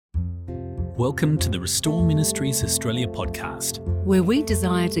Welcome to the Restore Ministries Australia podcast, where we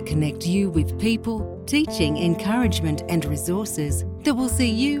desire to connect you with people, teaching, encouragement and resources that will see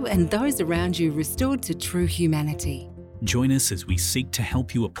you and those around you restored to true humanity. Join us as we seek to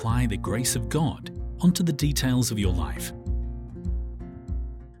help you apply the grace of God onto the details of your life.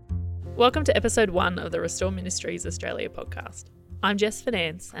 Welcome to episode 1 of the Restore Ministries Australia podcast. I'm Jess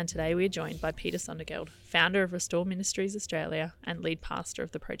Finance, and today we are joined by Peter Sondergeld, founder of Restore Ministries Australia and lead pastor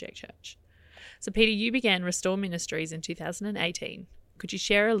of the Project Church. So Peter, you began Restore Ministries in 2018. Could you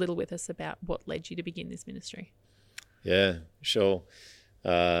share a little with us about what led you to begin this ministry? Yeah, sure.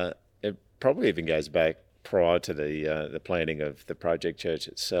 It probably even goes back prior to the planning of the Project Church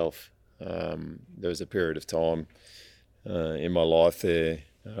itself. There was a period of time in my life there,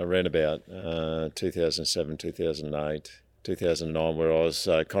 around about 2007, 2008, 2009, where I was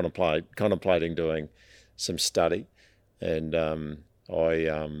contemplating doing some study, and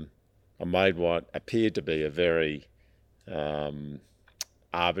I made what appeared to be a very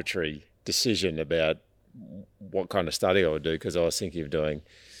arbitrary decision about what kind of study I would do, because I was thinking of doing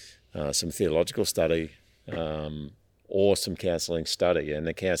some theological study or some counselling study. And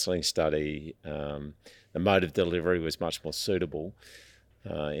the counselling study, the mode of delivery was much more suitable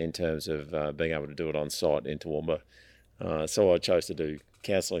in terms of being able to do it on site in Toowoomba. So I chose to do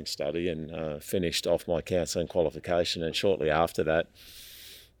counselling study and finished off my counselling qualification. And shortly after that,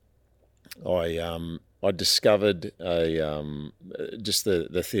 I discovered just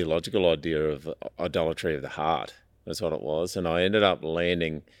the theological idea of idolatry of the heart. That's what it was. And I ended up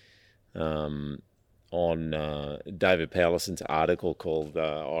landing on David Powlison's article called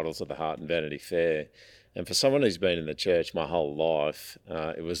Idols of the Heart and Vanity Fair. And for someone who's been in the church my whole life,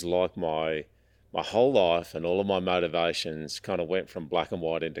 it was like my whole life and all of my motivations kind of went from black and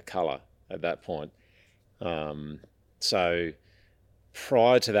white into colour at that point. So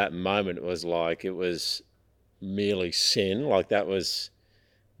prior to that moment, it was merely sin. Like that was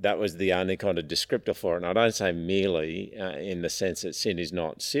the only kind of descriptor for it. And I don't say merely in the sense that sin is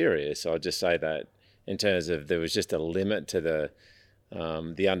not serious. I just say that in terms of there was just a limit to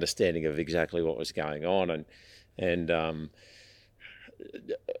the understanding of exactly what was going on, and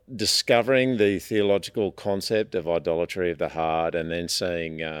discovering the theological concept of idolatry of the heart, and then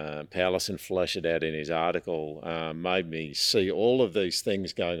seeing Powlison flesh it out in his article, made me see all of these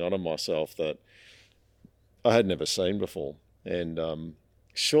things going on in myself that I had never seen before. And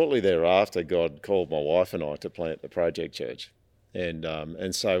shortly thereafter, God called my wife and I to plant the Project Church. And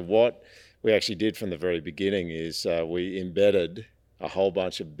so what we actually did from the very beginning is we embedded a whole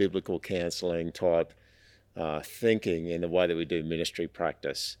bunch of biblical counselling type thinking in the way that we do ministry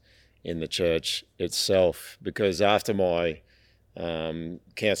practice in the church itself. Because after my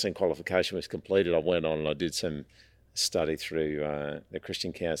counselling qualification was completed, I went on and I did some study through the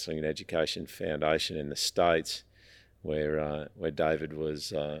Christian Counselling and Education Foundation in the States, where David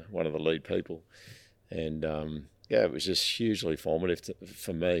was one of the lead people. And it was just hugely formative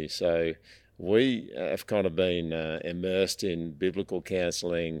for me. So we have kind of been immersed in biblical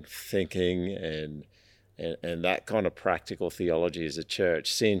counselling thinking and that kind of practical theology as a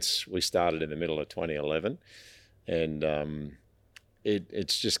church since we started in the middle of 2011. And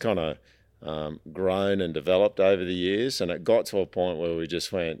it's just kind of grown and developed over the years. And it got to a point where we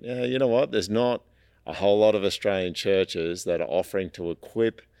just went, yeah, you know what, there's not a whole lot of Australian churches that are offering to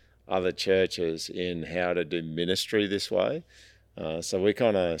equip other churches in how to do ministry this way. So we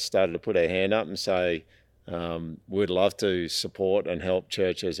kind of started to put our hand up and say, we'd love to support and help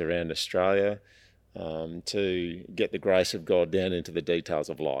churches around Australia to get the grace of God down into the details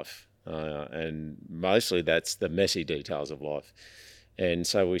of life. And mostly that's the messy details of life. And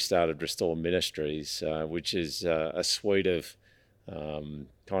so we started Restore Ministries, which is a suite of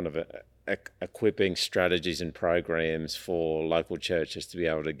kind of equipping strategies and programs for local churches to be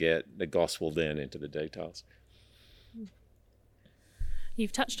able to get the gospel down into the details.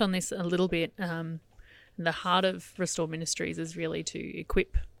 You've touched on this a little bit. The heart of Restore Ministries is really to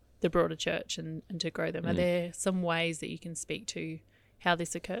equip the broader church and to grow them. Are there some ways that you can speak to how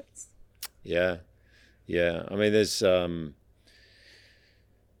this occurs? Yeah. I mean, there's a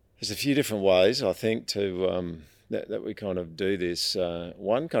few different ways, I think, to that we kind of do this.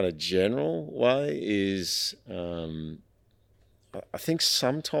 One kind of general way is I think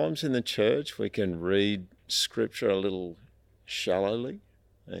sometimes in the church we can read Scripture a little shallowly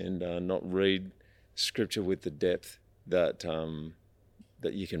and not read Scripture with the depth that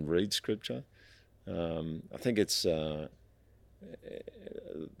you can read Scripture. I think it's the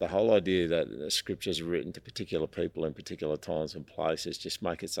whole idea that Scripture is written to particular people in particular times and places just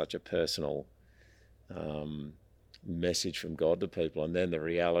make it such a personal message from God to people, and then the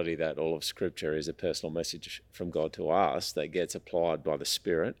reality that all of Scripture is a personal message from God to us that gets applied by the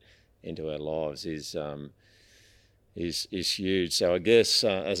Spirit into our lives is huge. So I guess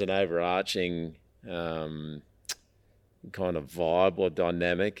as an overarching kind of vibe or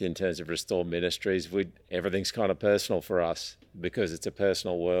dynamic in terms of Restore Ministries, everything's kind of personal for us because it's a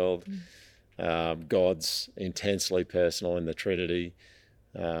personal world. God's intensely personal in the Trinity.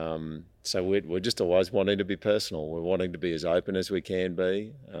 So we're just always wanting to be personal. We're wanting to be as open as we can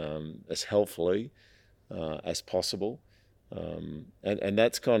be, as helpfully as possible. And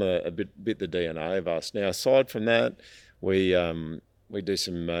that's kind of a bit the DNA of us. Now, aside from that, we do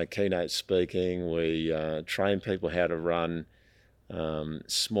some keynote speaking. We train people how to run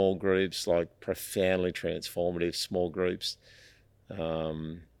small groups, like profoundly transformative small groups.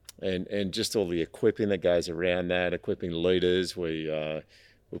 And just all the equipping that goes around that, equipping leaders. We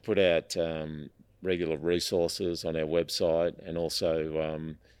put out regular resources on our website and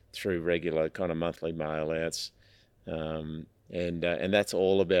also through regular kind of monthly mail outs. And that's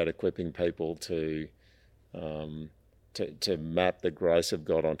all about equipping people to map the grace of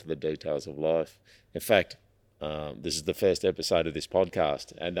God onto the details of life. In fact, this is the first episode of this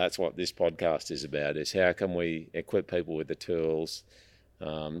podcast, and that's what this podcast is about, is how can we equip people with the tools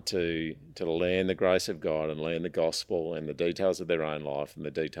to learn the grace of God and learn the gospel and the details of their own life and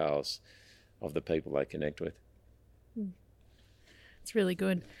the details of the people they connect with. It's really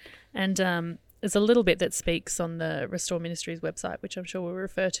good. And there's a little bit that speaks on the Restore Ministries website, which I'm sure we'll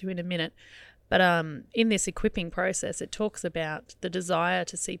refer to in a minute. But in this equipping process, it talks about the desire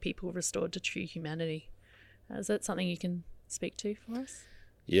to see people restored to true humanity. Is that something you can speak to for us?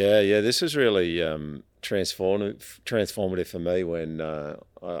 Yeah. This was really transformative for me when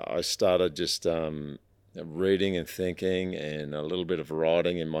I started just reading and thinking and a little bit of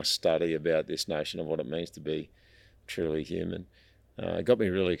writing in my study about this notion of what it means to be truly human. It got me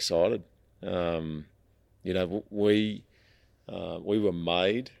really excited. We were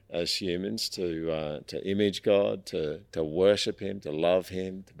made as humans to image God, to worship Him, to love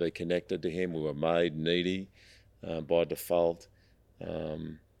Him, to be connected to Him. We were made needy by default.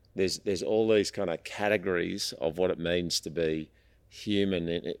 There's all these kind of categories of what it means to be human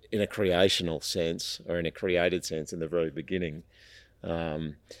in a creational sense or in a created sense in the very beginning.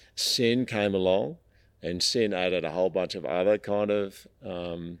 Sin came along, and sin added a whole bunch of other kind of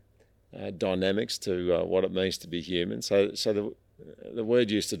dynamics to what it means to be human. So the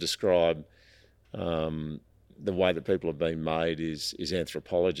word used to describe the way that people have been made is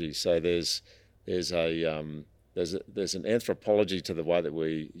anthropology. So there's an anthropology to the way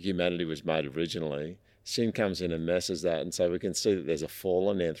that humanity was made originally. Sin comes in and messes that, and so we can see that there's a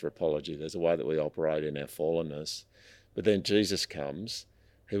fallen anthropology. There's a way that we operate in our fallenness. But then Jesus comes,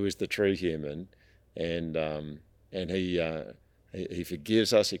 who is the true human, and he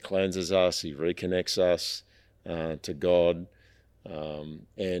forgives us, he cleanses us, he reconnects us to God,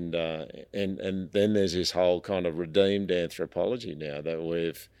 and then there's this whole kind of redeemed anthropology now that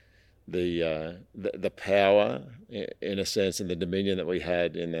we've the power, in a sense, and the dominion that we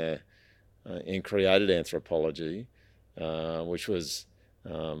had in created anthropology, which was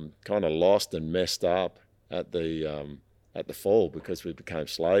kind of lost and messed up at the fall because we became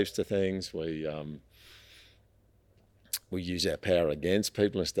slaves to things. We use our power against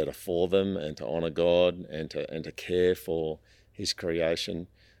people instead of for them, and to honour God and to care for His creation.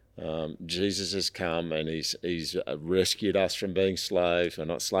 Jesus has come and he's rescued us from being slaves. We're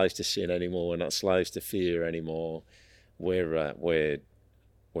not slaves to sin anymore. We're not slaves to fear anymore. We're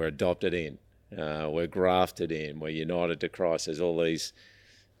adopted in. We're grafted in. We're united to Christ. There's all these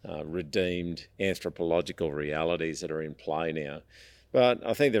redeemed anthropological realities that are in play now. But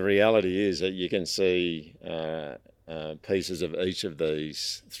I think the reality is that you can see pieces of each of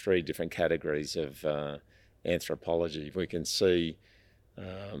these three different categories of anthropology. We can see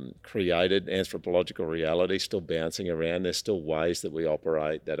created anthropological reality still bouncing around. There's still ways that we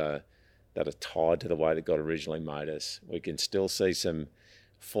operate that are tied to the way that God originally made us. We can still see some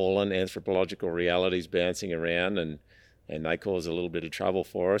fallen anthropological realities bouncing around, and they cause a little bit of trouble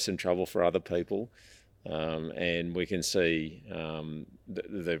for us and trouble for other people. And we can see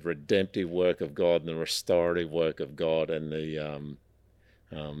the redemptive work of God and the restorative work of God and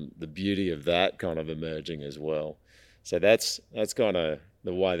the beauty of that kind of emerging as well. So that's kind of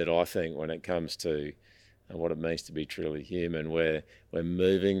the way that I think when it comes to what it means to be truly human. We're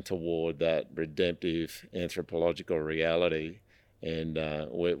moving toward that redemptive anthropological reality, and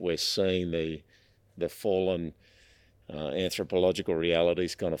we're seeing the fallen anthropological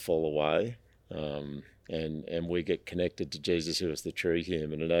realities kind of fall away. And we get connected to Jesus, who is the true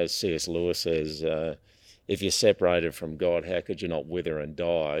human. And as C.S. Lewis says, if you're separated from God, how could you not wither and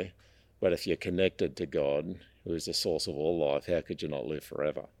die? But if you're connected to God, who is the source of all life, how could you not live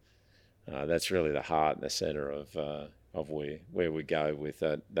forever? That's really the heart and the centre of where we go with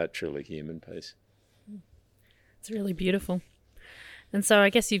that truly human piece. It's really beautiful. And so I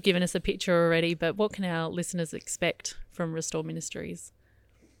guess you've given us a picture already, but what can our listeners expect from Restore Ministries?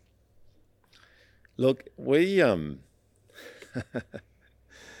 Look, we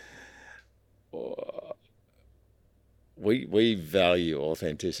we value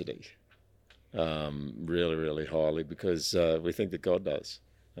authenticity really, really highly, because we think that God does.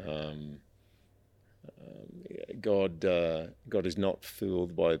 God is not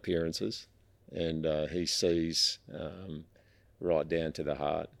fooled by appearances, and he sees right down to the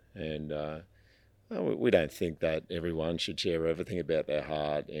heart. And we don't think that everyone should share everything about their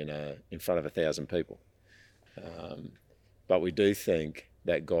heart in front of 1,000 people. But we do think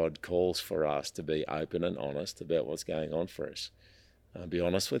that God calls for us to be open and honest about what's going on for us. Be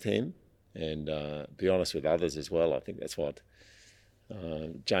honest with him, and be honest with others as well. I think that's what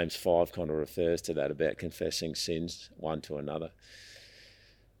James 5 kind of refers to, that about confessing sins one to another.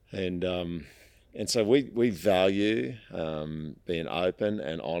 And so we value being open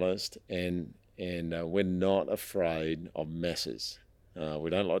and honest, and we're not afraid of messes.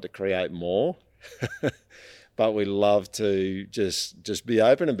 We don't like to create more, but we love to just be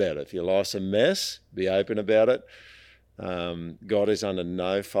open about it. If your life's a mess, be open about it. God is under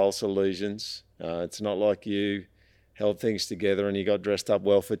no false illusions. It's not like you held things together and you got dressed up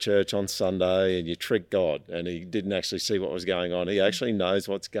well for church on Sunday and you tricked God and he didn't actually see what was going on. He actually knows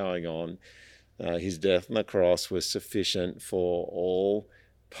what's going on. His death on the cross was sufficient for all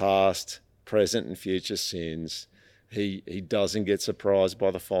past, present and future sins. He doesn't get surprised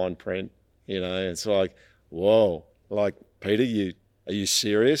by the fine print. It's like, whoa, like, Peter, are you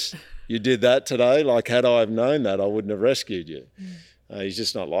serious? You did that today? Like, had I have known that, I wouldn't have rescued you. He's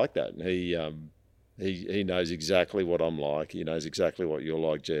just not like that. He knows exactly what I'm like. He knows exactly what you're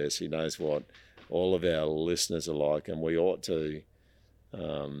like, Jess. He knows what all of our listeners are like, and we ought to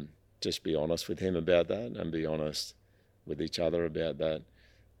just be honest with him about that, and be honest with each other about that.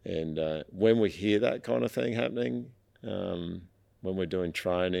 And when we hear that kind of thing happening, when we're doing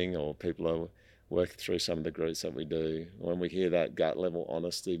training or people are working through some of the groups that we do, when we hear that gut level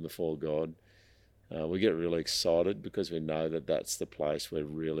honesty before God, we get really excited, because we know that that's the place where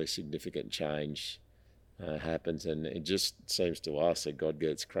really significant change happens. And it just seems to us that God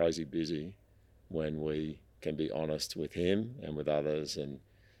gets crazy busy when we can be honest with him and with others and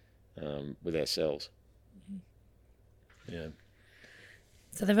with ourselves. Yeah.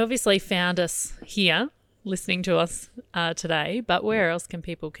 So they've obviously found us here, listening to us today, but where else can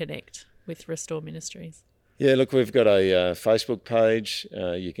people connect with Restore Ministries? Yeah, look, we've got a Facebook page.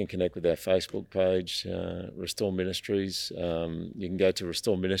 You can connect with our Facebook page, Restore Ministries. You can go to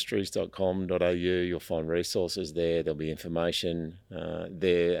restoreministries.com.au. You'll find resources there. There'll be information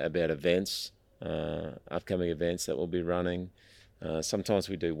there about events, upcoming events that we'll be running. Sometimes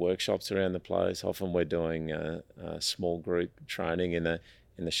we do workshops around the place. Often we're doing a small group training in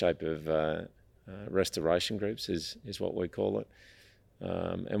the shape of restoration groups is what we call it.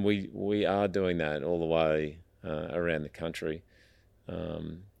 And we are doing that all the way around the country.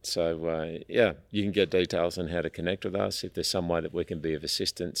 So you can get details on how to connect with us. If there's some way that we can be of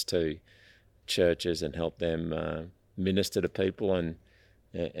assistance to churches and help them minister to people and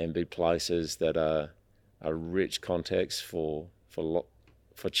be places that are a rich context for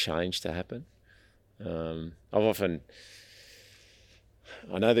change to happen.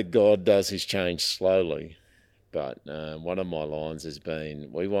 I know that God does his change slowly, but one of my lines has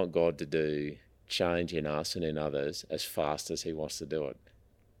been, we want God to do change in us and in others as fast as he wants to do it.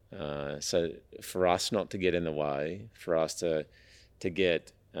 So for us not to get in the way, for us to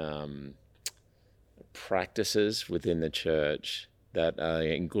get practices within the church that are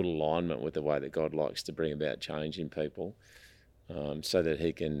in good alignment with the way that God likes to bring about change in people, so that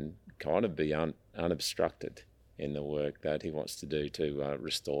he can kind of be unobstructed in the work that he wants to do to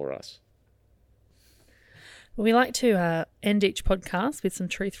restore us. Well, we like to end each podcast with some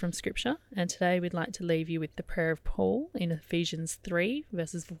truth from Scripture, and today we'd like to leave you with the prayer of Paul in Ephesians 3,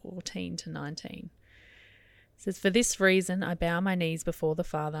 verses 14 to 19. It says, "For this reason I bow my knees before the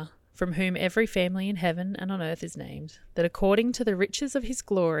Father, from whom every family in heaven and on earth is named, that according to the riches of his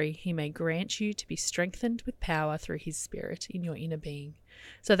glory he may grant you to be strengthened with power through his Spirit in your inner being,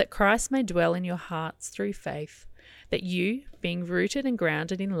 so that Christ may dwell in your hearts through faith, that you, being rooted and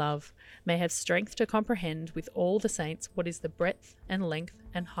grounded in love, may have strength to comprehend with all the saints what is the breadth and length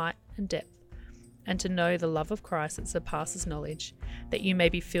and height and depth, and to know the love of Christ that surpasses knowledge, that you may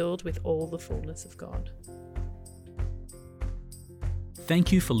be filled with all the fullness of God." Thank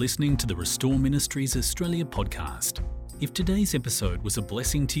you for listening to the Restore Ministries Australia podcast. If today's episode was a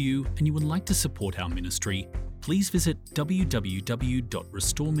blessing to you and you would like to support our ministry, please visit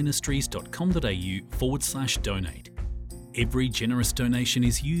www.restoreministries.com.au/donate. Every generous donation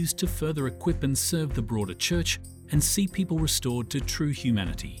is used to further equip and serve the broader church and see people restored to true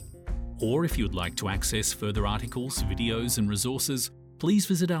humanity. Or if you would like to access further articles, videos and resources, please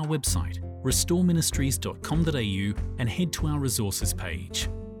visit our website, restoreministries.com.au, and head to our resources page.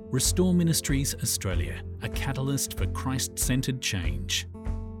 Restore Ministries Australia, a catalyst for Christ-centred change.